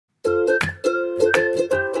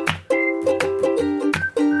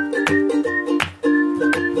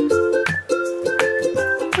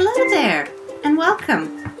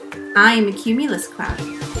I'm a cumulus cloud,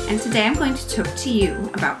 and today I'm going to talk to you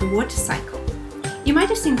about the water cycle. You might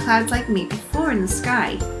have seen clouds like me before in the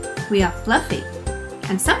sky. We are fluffy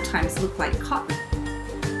and sometimes look like cotton.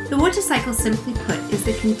 The water cycle, simply put, is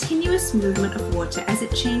the continuous movement of water as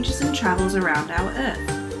it changes and travels around our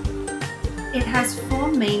Earth. It has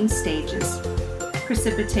four main stages: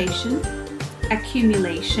 precipitation,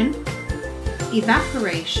 accumulation,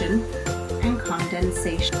 evaporation, and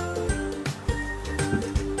condensation.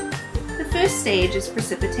 The first stage is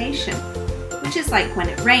precipitation, which is like when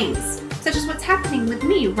it rains, such as what's happening with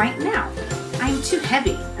me right now. I am too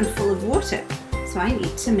heavy and full of water, so I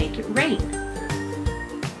need to make it rain.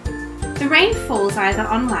 The rain falls either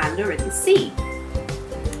on land or in the sea.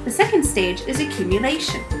 The second stage is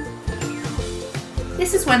accumulation.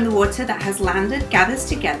 This is when the water that has landed gathers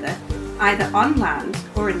together, either on land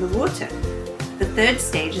or in the water. The third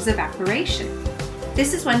stage is evaporation.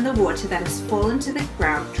 This is when the water that has fallen to the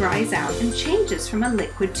ground dries out and changes from a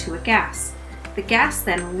liquid to a gas. The gas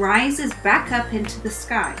then rises back up into the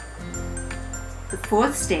sky. The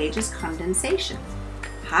fourth stage is condensation.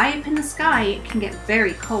 High up in the sky, it can get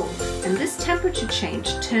very cold, and this temperature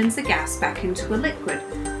change turns the gas back into a liquid,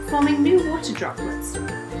 forming new water droplets.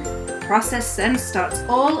 The process then starts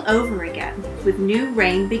all over again, with new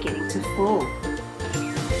rain beginning to fall.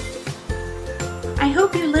 I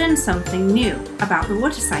hope you learned something new about the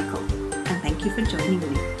water cycle, and thank you for joining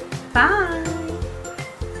me. Bye!